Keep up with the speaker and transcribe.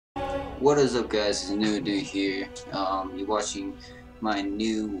What is up, guys? It's New Dude here. You're watching my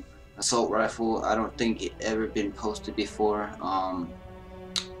new assault rifle. I don't think it ever been posted before.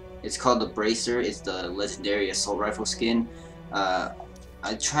 It's called the Bracer. It's the legendary assault rifle skin. I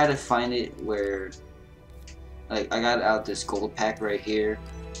try to find it where, like, I got out this gold pack right here.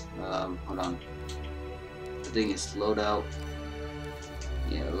 Hold on. I think it's loadout.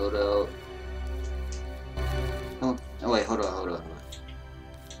 Yeah, loadout. Oh wait, hold on.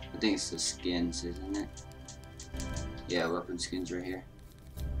 I think it's the skins, isn't it? Yeah, weapon skins right here.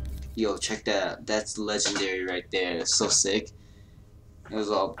 Yo, check that out. That's legendary right there. That's so sick. It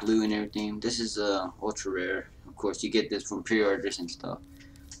was all blue and everything. This is ultra rare. Of course, you get this from pre-orders and stuff.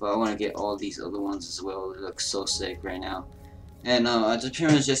 But I want to get all these other ones as well. It looks so sick right now. And I just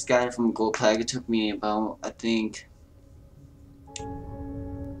pretty much just got it from Gold Pack. It took me about, I think,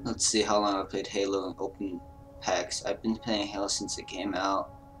 let's see how long I played Halo and open packs. I've been playing Halo since it came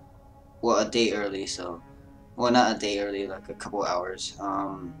out. Well, a day early, so, well, not a day early, like a couple hours.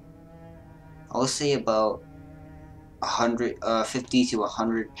 I'll say about 50 to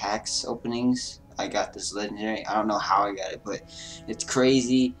 100 packs openings. I got this legendary. I don't know how I got it, but it's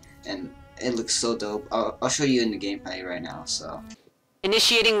crazy and it looks so dope. I'll show you in the gameplay right now. So,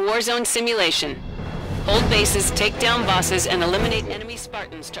 initiating Warzone simulation. Hold bases, take down bosses, and eliminate enemy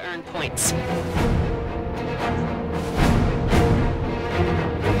Spartans to earn points.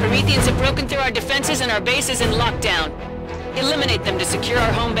 Prometheans have broken through our defenses and our base is in lockdown. Eliminate them to secure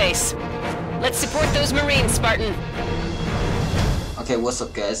our home base. Let's support those Marines, Spartan. okay, what's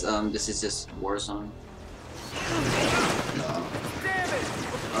up, guys? This is just Warzone.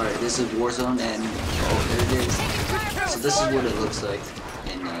 Alright, this is Warzone, and oh, there it is. So this is what it looks like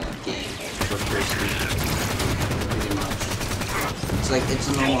in game first person, pretty much. It's like it's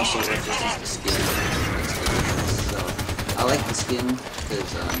a normal assault rifle, just the skin. So I like the skin because it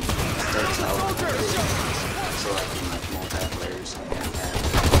starts out with it, so I can like multiplayer or something like that.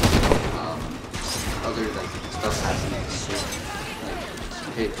 Other like stuff happening, shit,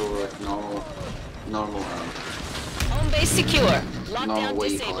 like people like normal Home base secure. normal Lockdown way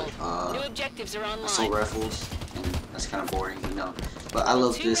you call disabled. New it, objectives are online. assault rifles, and that's kind of boring, you know. But I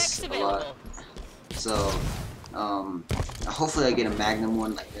love this a lot. So, hopefully I get a Magnum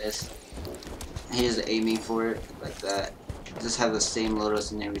one like this. Here's the aiming for it, like that. Just have the same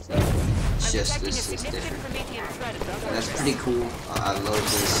loadouts and everything. It's just this is different. And that's pretty cool. I love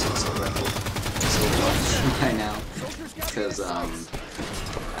this assault rifle so much right now because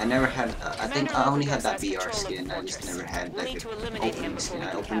I never had. I think I only had that VR skin. I just never had like an opening skin.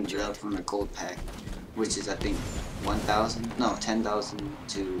 I opened it up from the gold pack, which is I think 1,000, no 10,000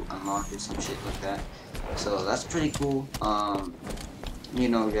 to unlock or some shit like that. So that's pretty cool. You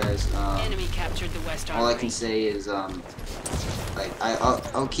know, guys. Enemy captured the West All I Armory. can say is like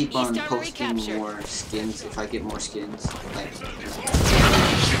I'll keep on posting more skins if I get more skins. Like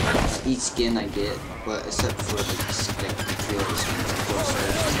each skin I get, but except for like the pre-order skins, of course,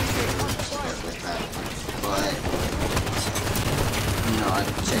 stuff like that. But you know, I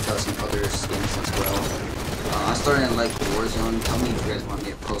check out some other skins as well. I started to like Warzone. Tell me if you guys want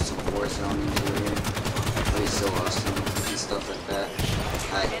me to post some Warzone into here. That'd be so awesome and stuff like that.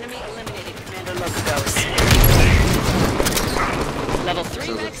 Enemy eliminated Commander Locagos. Level 3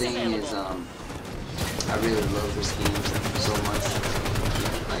 So the max thing available. is, I really love this game so much.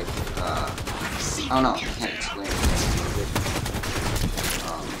 Like, I don't know, I can't explain it.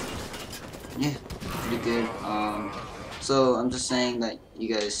 Yeah, pretty good. So I'm just saying that you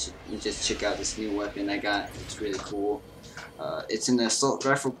guys should just check out this new weapon I got. It's really cool. It's in the assault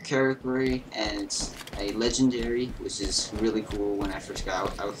rifle category, and it's a legendary, which is really cool. When I first got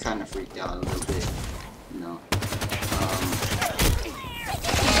it, I was kind of freaked out a little bit, you know.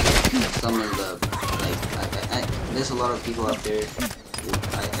 Some of the, like, there's a lot of people out there who,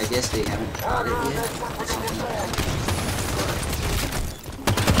 I guess they haven't got it yet, or something like that. But,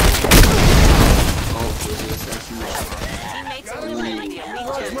 oh, there's the assassination. Teammates eliminated.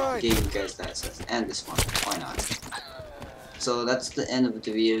 Okay, gave you guys that assassin, and this one, why not? So that's the end of the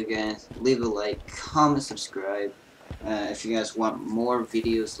video, guys. Leave a like, comment, subscribe. If you guys want more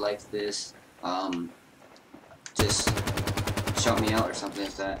videos like this, just shout me out or something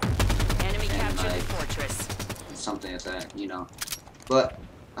like that. Enemy And captured like, the fortress. something like that, you know. But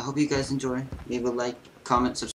I hope you guys enjoy. Leave a like, comment, subscribe.